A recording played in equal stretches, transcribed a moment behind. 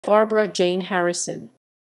Barbara Jane Harrison.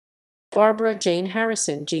 Barbara Jane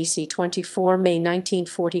Harrison, GC 24 May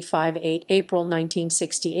 1945 8 April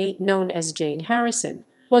 1968, known as Jane Harrison,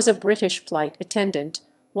 was a British flight attendant,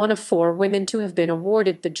 one of 4 women to have been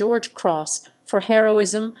awarded the George Cross for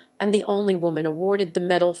heroism and the only woman awarded the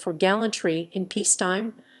Medal for Gallantry in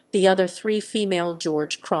peacetime. The other 3 female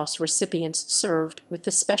George Cross recipients served with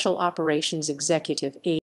the Special Operations Executive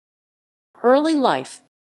Agency. Early life.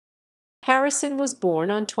 Harrison was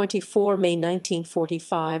born on 24 May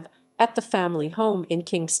 1945 at the family home in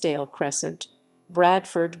Kingsdale Crescent,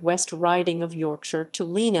 Bradford, West Riding of Yorkshire, to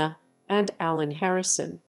Lena and Alan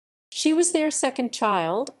Harrison. She was their second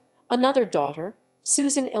child, another daughter,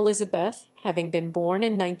 Susan Elizabeth, having been born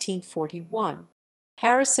in 1941.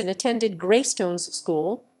 Harrison attended Greystones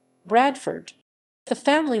School, Bradford. The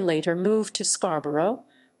family later moved to Scarborough,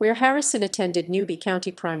 where Harrison attended Newby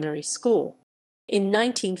County Primary School. In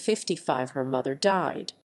 1955, her mother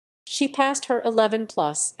died. She passed her 11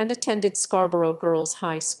 plus and attended Scarborough Girls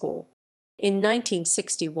High School. In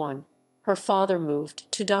 1961, her father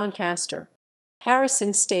moved to Doncaster.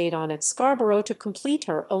 Harrison stayed on at Scarborough to complete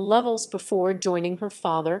her O-levels before joining her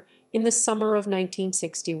father in the summer of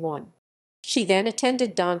 1961. She then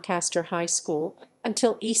attended Doncaster High School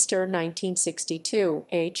until Easter 1962.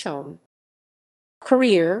 Hone.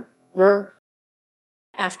 Career.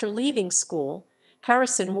 After leaving school,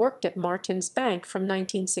 Harrison worked at Martin's Bank from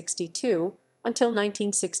 1962 until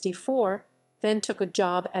 1964, then took a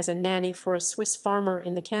job as a nanny for a Swiss farmer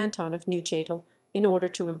in the canton of Neuchâtel in order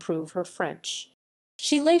to improve her French.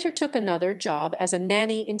 She later took another job as a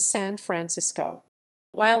nanny in San Francisco.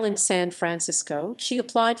 While in San Francisco, she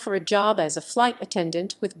applied for a job as a flight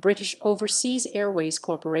attendant with British Overseas Airways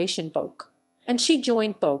Corporation BOC, and she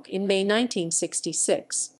joined BOC in May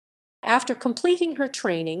 1966. After completing her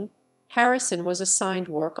training, Harrison was assigned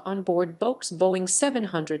work on board BOC's Boeing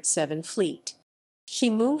 707 fleet. She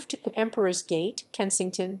moved to Emperor's Gate,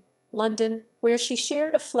 Kensington, London, where she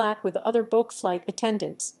shared a flat with other BOC flight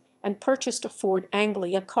attendants and purchased a Ford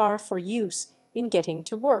Anglia car for use in getting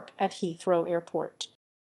to work at Heathrow Airport.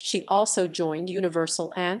 She also joined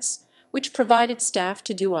Universal Ants, which provided staff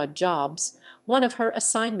to do odd jobs. One of her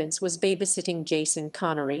assignments was babysitting Jason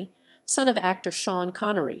Connery, son of actor Sean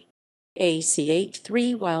Connery.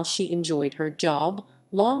 ACH3. While she enjoyed her job,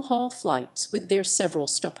 long-haul flights with their several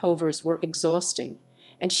stopovers were exhausting,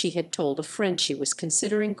 and she had told a friend she was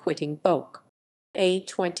considering quitting BOC.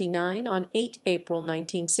 A29. On 8 April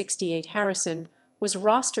 1968, Harrison was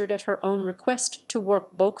rostered at her own request to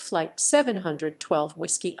work BOC Flight 712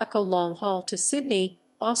 Whiskey Echo long-haul to Sydney,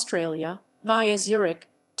 Australia, via Zurich,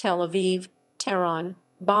 Tel Aviv, Tehran,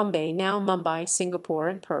 Bombay, now Mumbai, Singapore,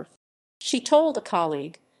 and Perth. She told a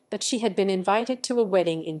colleague that she had been invited to a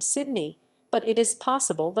wedding in Sydney, but it is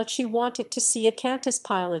possible that she wanted to see a Qantas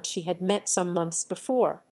pilot she had met some months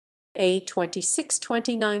before. A26.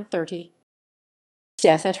 2930.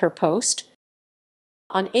 Death at her post.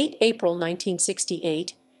 On 8 April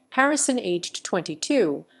 1968, Harrison, aged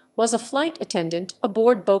 22, was a flight attendant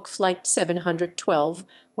aboard BOC Flight 712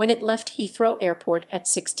 when it left Heathrow Airport at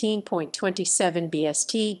 16.27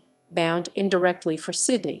 BST, bound indirectly for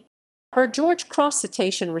Sydney. Her George Cross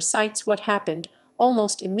citation recites what happened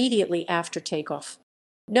almost immediately after takeoff.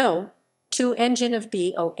 No. 2 engine of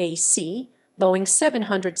BOAC, Boeing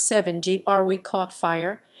 707 GRE caught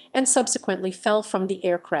fire and subsequently fell from the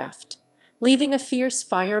aircraft, leaving a fierce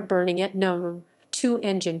fire burning at No. 2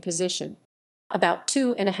 engine position. About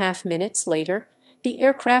 2.5 minutes later, the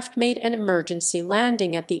aircraft made an emergency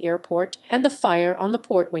landing at the airport and the fire on the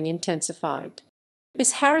port wing intensified.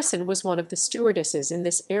 Miss Harrison was one of the stewardesses in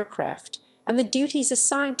this aircraft, and the duties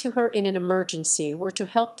assigned to her in an emergency were to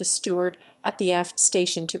help the steward at the aft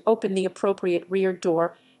station to open the appropriate rear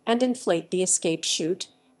door and inflate the escape chute,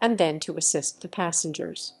 and then to assist the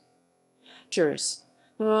passengers.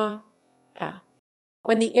 When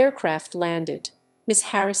the aircraft landed, Miss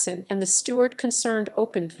Harrison and the steward concerned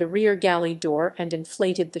opened the rear galley door and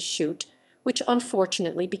inflated the chute, which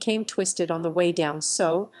unfortunately became twisted on the way down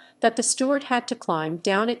so that the steward had to climb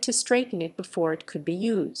down it to straighten it before it could be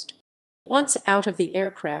used. Once out of the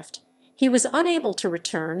aircraft, he was unable to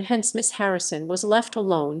return, hence Miss Harrison was left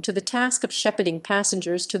alone to the task of shepherding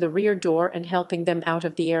passengers to the rear door and helping them out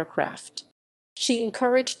of the aircraft. She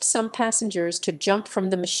encouraged some passengers to jump from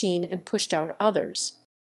the machine and pushed out others.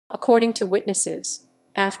 According to witnesses,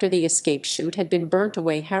 after the escape chute had been burnt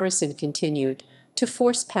away, Harrison continued to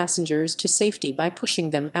force passengers to safety by pushing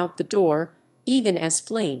them out the door, even as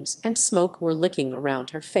flames and smoke were licking around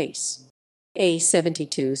her face.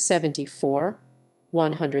 A72-74,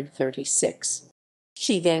 136.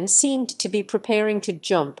 She then seemed to be preparing to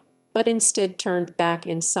jump but instead turned back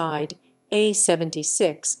inside.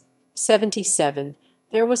 A76, 77,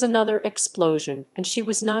 there was another explosion, and she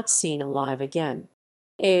was not seen alive again.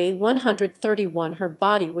 A131, her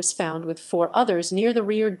body was found with 4 others near the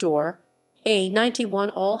rear door.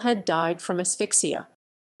 A91, all had died from asphyxia.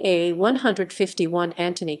 A151,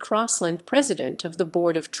 Anthony Crossland, president of the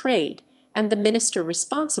Board of Trade and the minister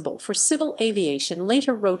responsible for civil aviation,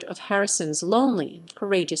 later wrote of Harrison's lonely,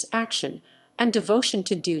 courageous action and devotion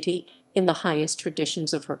to duty in the highest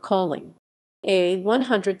traditions of her calling.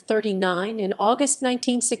 A139, in August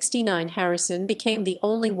 1969, Harrison became the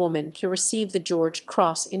only woman to receive the George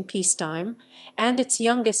Cross in peacetime and its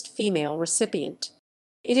youngest female recipient.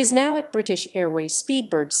 It is now at British Airways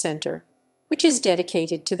Speedbird Centre, which is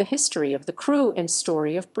dedicated to the history of the crew and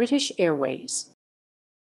story of British Airways.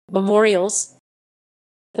 Memorials.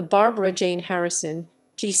 The Barbara Jane Harrison,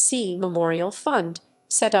 G.C. Memorial Fund,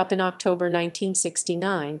 set up in October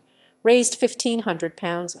 1969, raised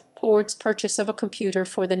 £1,500 towards purchase of a computer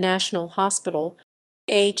for the National Hospital.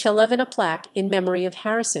 H11, a plaque in memory of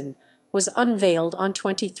Harrison, was unveiled on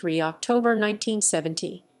 23 October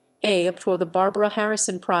 1970. For the Barbara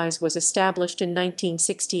Harrison Prize was established in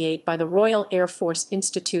 1968 by the Royal Air Force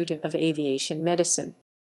Institute of Aviation Medicine.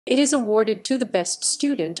 It is awarded to the best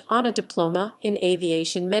student on a diploma in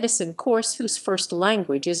aviation medicine course whose first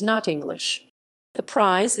language is not English. The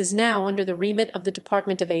prize is now under the remit of the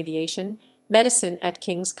Department of Aviation Medicine at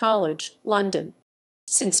King's College, London.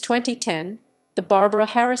 Since 2010, the Barbara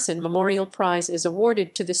Harrison Memorial Prize is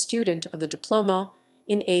awarded to the student of the Diploma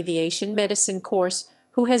in Aviation Medicine course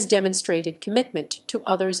who has demonstrated commitment to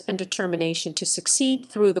others and determination to succeed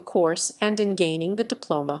through the course and in gaining the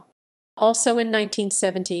diploma. Also in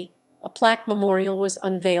 1970, a plaque memorial was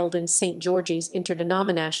unveiled in St. George's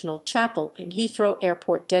Interdenominational Chapel in Heathrow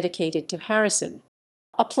Airport dedicated to Harrison.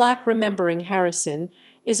 A plaque remembering Harrison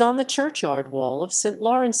is on the churchyard wall of St.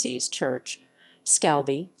 Lawrence's Church,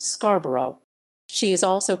 Scalby, Scarborough. She is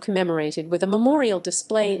also commemorated with a memorial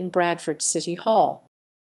display in Bradford City Hall.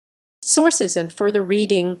 Sources and further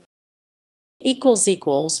reading.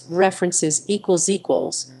 References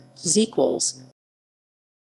 ==